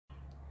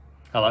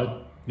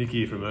Hello, Nick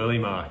here from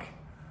Earlymark.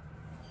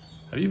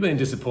 Have you been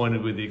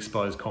disappointed with the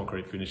exposed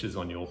concrete finishes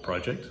on your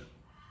project?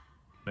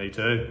 Me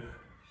too.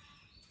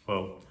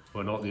 Well,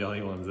 we're not the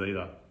only ones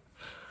either.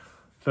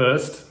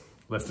 First,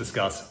 let's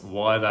discuss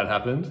why that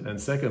happened,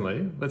 and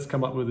secondly, let's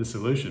come up with a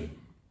solution.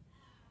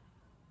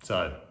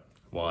 So,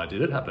 why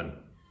did it happen?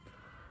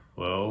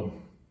 Well,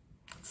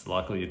 it's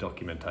likely your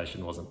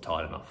documentation wasn't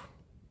tight enough.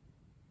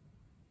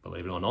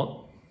 Believe it or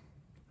not.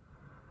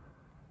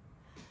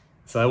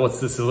 So what's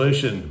the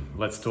solution?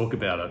 Let's talk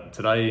about it.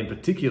 Today in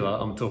particular,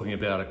 I'm talking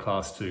about a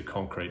Class 2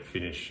 concrete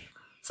finish.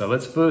 So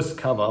let's first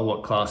cover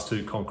what Class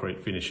 2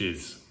 concrete finish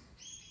is.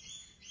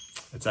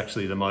 It's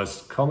actually the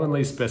most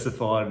commonly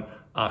specified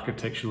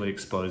architecturally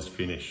exposed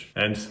finish.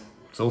 And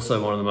it's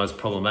also one of the most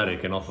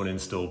problematic and often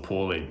installed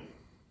poorly.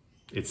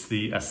 It's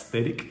the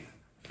aesthetic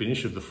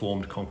finish of the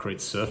formed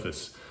concrete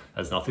surface. It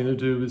has nothing to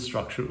do with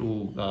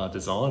structural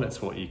design.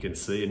 It's what you can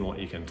see and what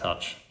you can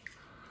touch.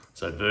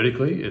 So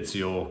vertically, it's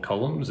your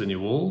columns and your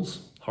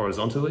walls.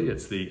 Horizontally,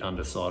 it's the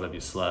underside of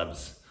your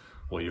slabs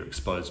or your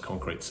exposed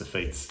concrete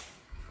soffits.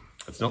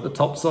 It's not the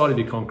top side of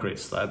your concrete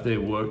slab. They're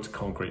worked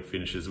concrete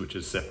finishes, which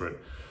is separate.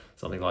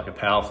 Something like a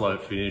power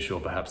float finish or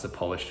perhaps a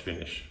polished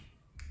finish.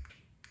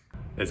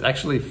 There's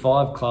actually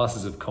 5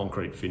 classes of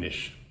concrete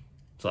finish.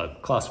 So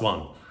class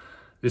 1,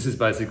 this is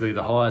basically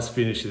the highest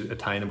finish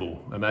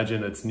attainable.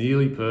 Imagine it's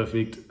nearly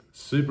perfect,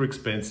 super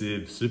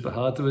expensive, super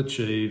hard to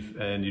achieve,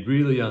 and you'd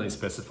really only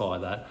specify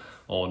that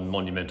on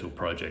monumental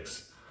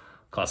projects.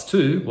 Class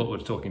 2, what we're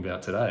talking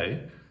about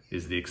today,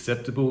 is the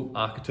acceptable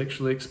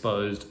architecturally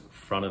exposed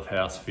front of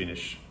house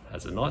finish.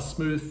 Has a nice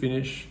smooth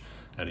finish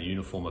and a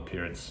uniform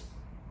appearance.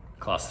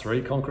 Class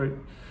 3 concrete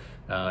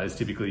is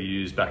typically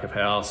used back of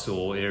house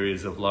or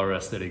areas of lower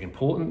aesthetic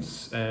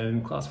importance,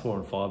 and class 4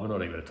 and 5, we're not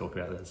even going to talk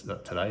about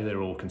that today,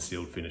 they're all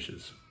concealed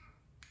finishes.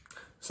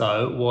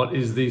 So what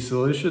is the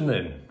solution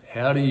then?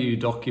 How do you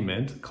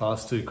document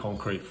Class 2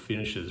 concrete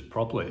finishes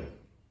properly?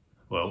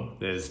 Well,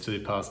 there's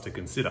 2 parts to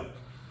consider.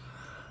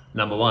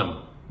 Number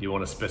 1, you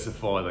want to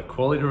specify the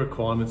quality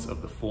requirements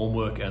of the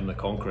formwork and the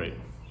concrete.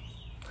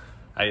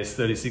 AS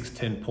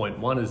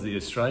 3610.1 is the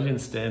Australian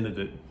standard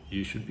that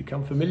you should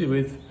become familiar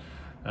with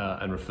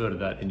and refer to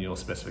that in your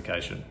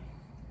specification.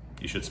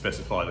 You should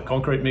specify the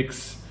concrete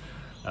mix,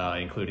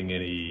 including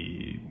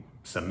any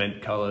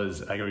cement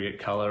colours, aggregate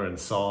colour and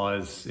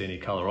size, any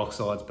colour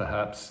oxides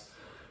perhaps.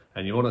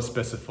 And you want to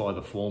specify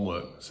the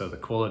formwork, so the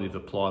quality of the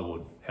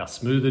plywood, how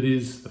smooth it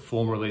is, the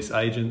form release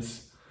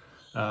agents,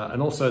 and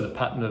also the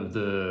pattern of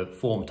the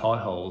form tie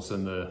holes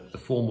and the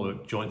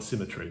formwork joint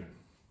symmetry.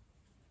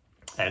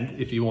 And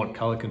if you want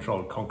colour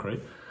controlled concrete,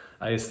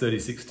 AS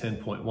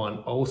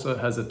 3610.1 also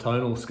has a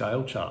tonal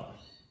scale chart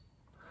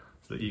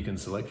that you can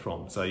select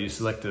from. So you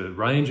select a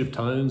range of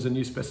tones and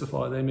you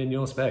specify them in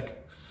your spec.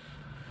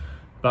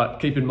 But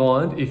keep in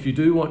mind, if you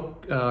do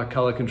want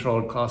colour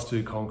controlled Class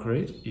 2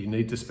 concrete, you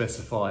need to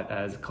specify it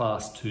as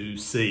Class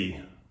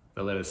 2C.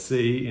 The letter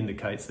C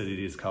indicates that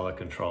it is colour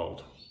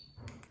controlled.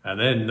 And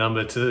then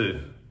number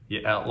 2,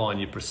 you outline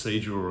your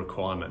procedural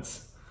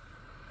requirements.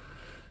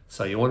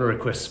 So you want to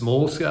request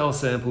small scale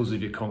samples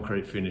of your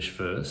concrete finish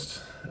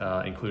first,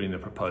 including the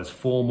proposed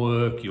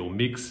formwork, your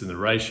mix and the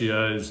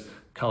ratios,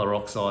 colour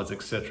oxides,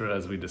 etc.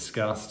 as we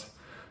discussed.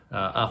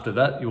 After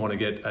that, you want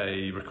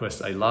to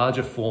request a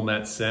larger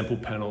format sample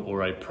panel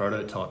or a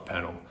prototype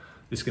panel.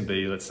 This can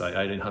be, let's say,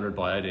 1800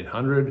 by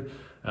 1800,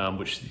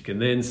 which you can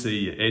then see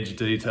your edge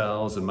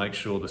details and make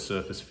sure the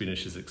surface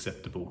finish is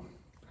acceptable.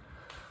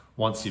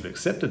 Once you've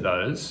accepted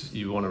those,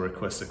 you want to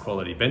request a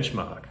quality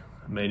benchmark,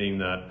 meaning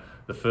that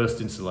the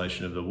first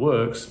installation of the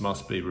works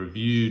must be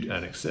reviewed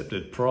and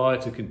accepted prior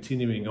to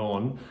continuing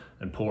on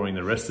and pouring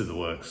the rest of the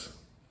works.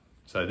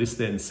 So this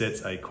then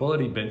sets a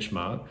quality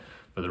benchmark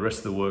for the rest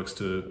of the works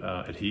to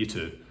adhere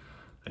to.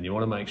 And you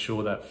want to make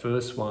sure that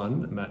first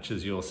one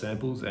matches your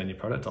samples and your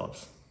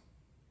prototypes.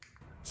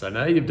 So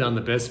now you've done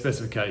the best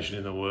specification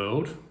in the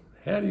world,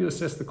 how do you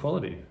assess the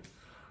quality?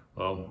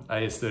 Well,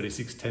 AS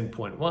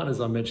 3610.1,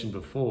 as I mentioned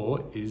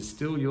before, is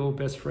still your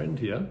best friend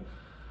here.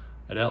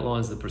 It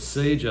outlines the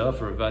procedure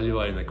for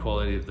evaluating the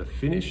quality of the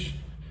finish,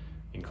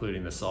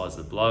 including the size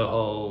of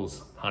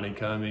blowholes,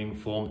 honeycombing,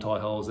 form tie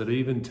holes. It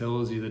even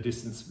tells you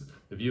the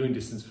viewing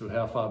distance for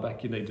how far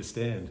back you need to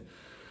stand.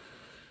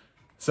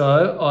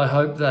 So I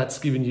hope that's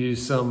given you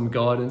some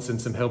guidance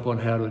and some help on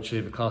how to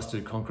achieve a Class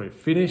 2 concrete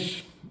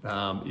finish.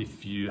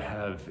 If you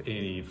have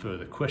any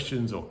further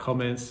questions or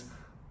comments,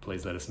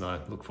 please let us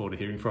know. Look forward to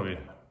hearing from you.